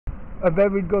A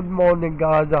very good morning,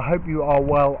 guys. I hope you are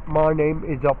well. My name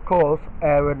is, of course,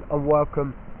 Aaron, and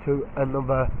welcome to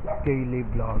another daily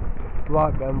vlog.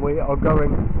 Right then, we are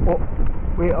going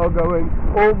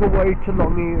all the way to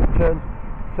Long Eaton.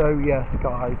 So yes,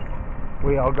 guys,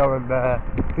 we are going there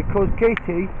because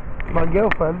Katie, my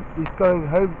girlfriend, is going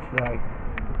home today.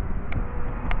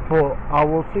 But I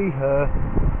will see her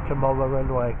tomorrow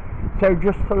anyway. So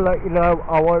just to let you know,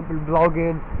 I won't be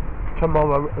vlogging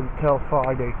tomorrow until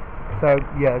Friday. So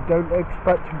yeah, don't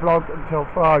expect to vlog until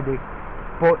Friday,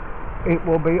 but it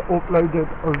will be uploaded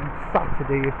on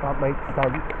Saturday, if that makes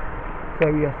sense.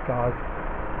 So yes, guys,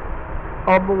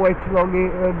 on my way to Long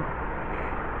Eaton,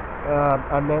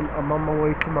 and then I'm on my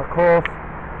way to my course.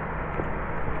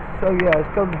 So yeah,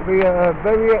 it's going to be a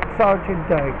very exciting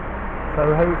day.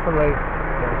 So hopefully,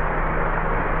 yes.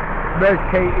 There's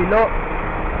Katie, look.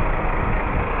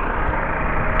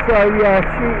 So yeah,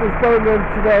 she is going in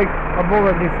today. I've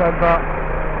already said that.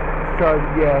 So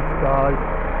yes, guys.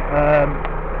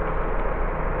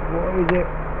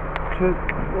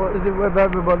 What is it with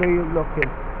everybody looking?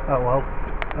 Oh well.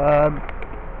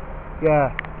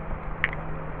 Yeah.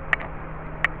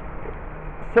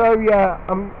 So yeah,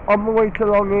 I'm on my way to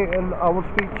Long Eaton. I will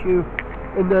speak to you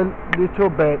in a little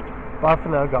bit. Bye for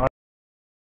now, guys.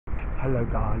 Hello,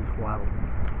 guys. Well,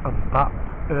 I'm back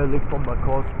early from my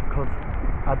course because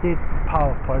I did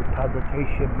PowerPoint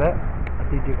presentation bit. I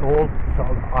did it all, so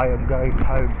I am going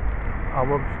home. I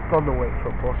was gonna wait for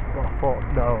a bus, but I thought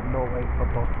no, I'm not waiting for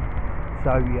a bus.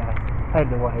 So yes,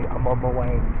 anyway, I'm on my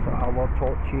way, so I will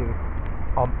talk to you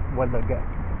when I get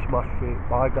to my street.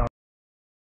 Bye, guys.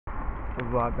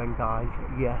 Right then, guys,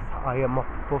 yes, I am off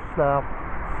the bus now,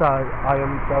 so I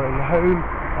am going home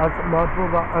as my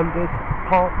brother and his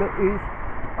partner is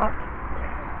at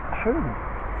home.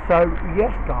 So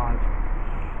yes, guys.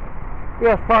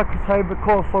 Yes, like I say, the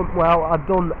course went well. I'd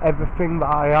done everything that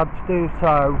I had to do,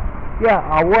 so yeah,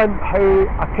 I went home.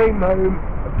 I came home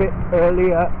a bit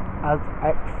earlier as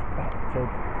expected.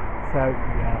 So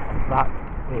yes, that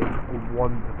is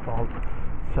wonderful.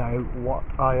 So what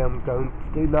I am going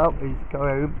to do now is go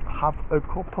home, have a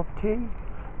cup of tea,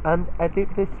 and edit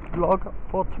this vlog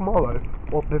for tomorrow.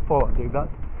 But before I do that,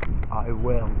 I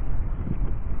will,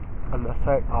 and I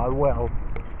say I will,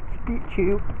 speak to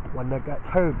you when I get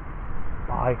home.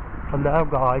 Bye for now,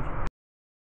 guys.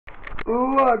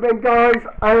 Right then, guys,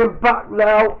 I am back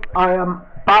now. I am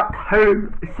back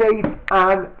home safe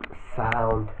and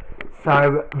sound.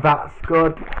 So that's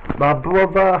good. My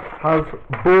brother has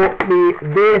bought me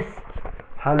this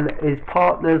and his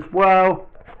partner as well.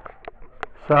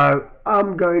 So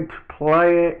I'm going to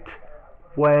play it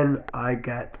when I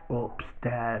get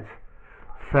upstairs.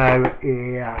 So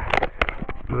yeah,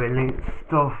 brilliant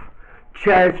stuff.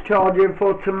 Chair's charging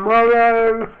for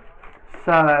tomorrow,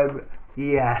 so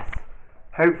yes,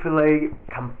 hopefully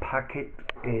can pack it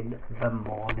in the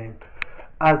morning.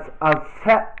 As I've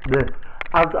said,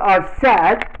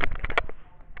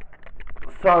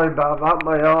 sorry about that,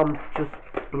 my arm's just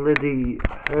bloody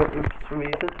hurting for some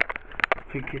reason. I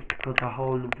think it's because I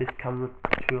hold this camera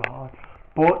too hard.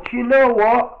 But you know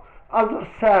what? As I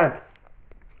said,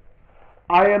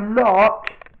 I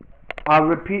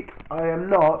repeat, I am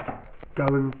not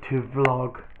going to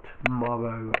vlog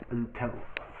tomorrow until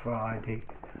Friday.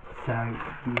 So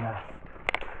yes,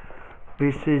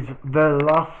 this is the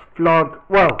last vlog,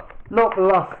 well, not the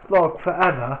last vlog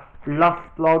forever, last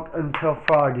vlog until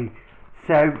Friday.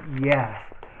 So yes,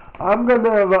 I'm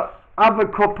gonna have a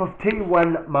cup of tea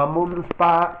when my mum's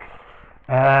back.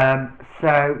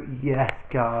 So yes,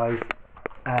 guys,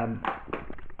 I'm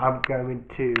going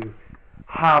to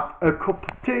have a cup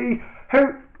of tea,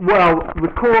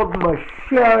 record my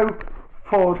show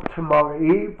for tomorrow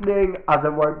evening, as I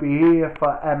won't be here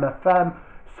for MFM,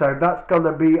 so that's going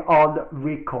to be on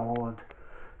record.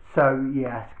 So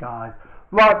yes, guys,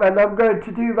 right then, I'm going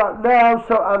to do that now,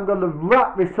 so I'm going to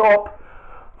wrap this up.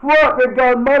 Right then,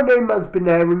 guys, my name has been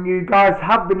Aaron, you guys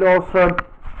have been awesome,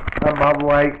 and by the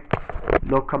way,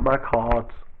 look at my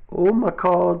cards, all my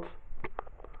cards.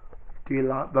 Do you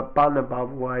like the banner, by the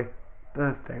way?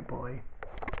 Birthday boy.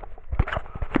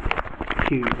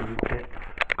 Cute, isn't it?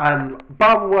 And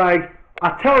by the way, I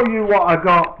tell you what I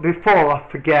got before I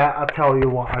forget. I tell you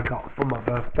what I got for my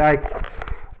birthday.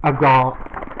 I got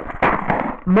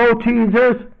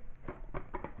Maltesers,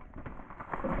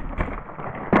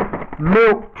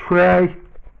 milk tray,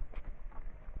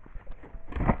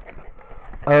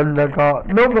 and I got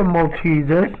another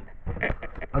Maltesers,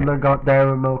 and I got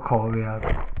Dairy Milk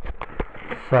Oreo.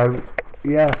 So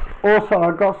yes, also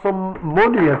I got some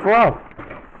money as well.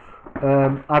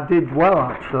 I did well,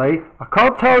 actually. I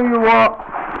can't tell you what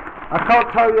I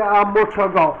can't tell you how much I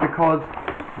got because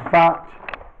that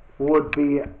would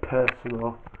be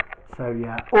personal. So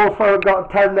yeah, also I got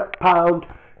a £10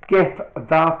 gift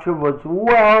voucher as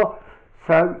well.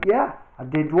 So yeah, I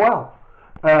did well.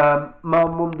 My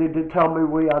mum didn't tell me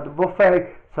we had a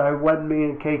buffet, so when me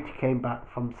and Katie came back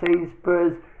from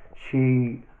Sainsbury's,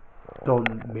 she done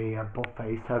me a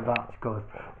buffet, so that's good.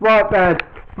 Right then,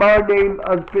 my name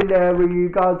has been Aaron, you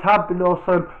guys have been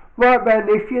awesome. Right then,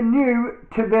 if you're new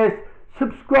to this,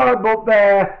 subscribe up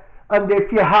there, and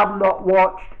if you have not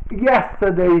watched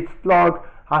yesterday's vlog,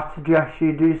 I suggest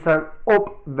you do so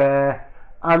up there,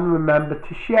 and remember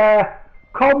to share,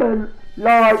 comment,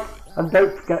 like, and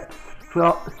don't forget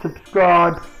to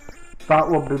subscribe. That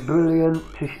would be brilliant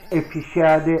if you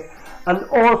shared it. And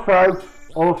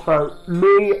also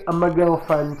me and my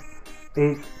girlfriend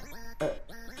is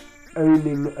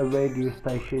owning a radio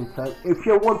station, so if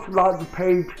you want to like the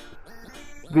page,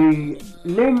 the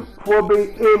link will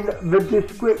be in the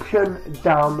description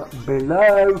down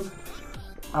below.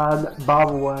 And by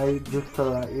the way, just to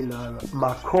let you know,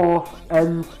 my course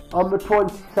ends on the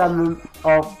 27th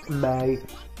of May,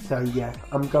 so yes,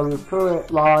 I'm going through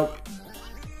it like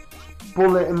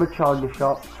bullet in the china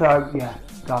shop. So yeah,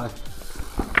 guys,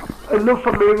 enough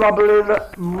of me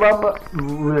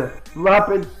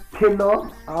rabbiting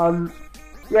on, and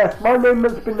yes, my name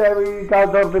has been Aaron, you guys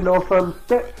have been awesome.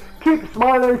 Keep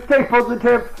smiling, stay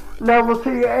positive, now we'll see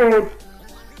you in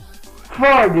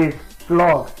Friday's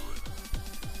vlog.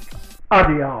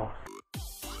 Adios.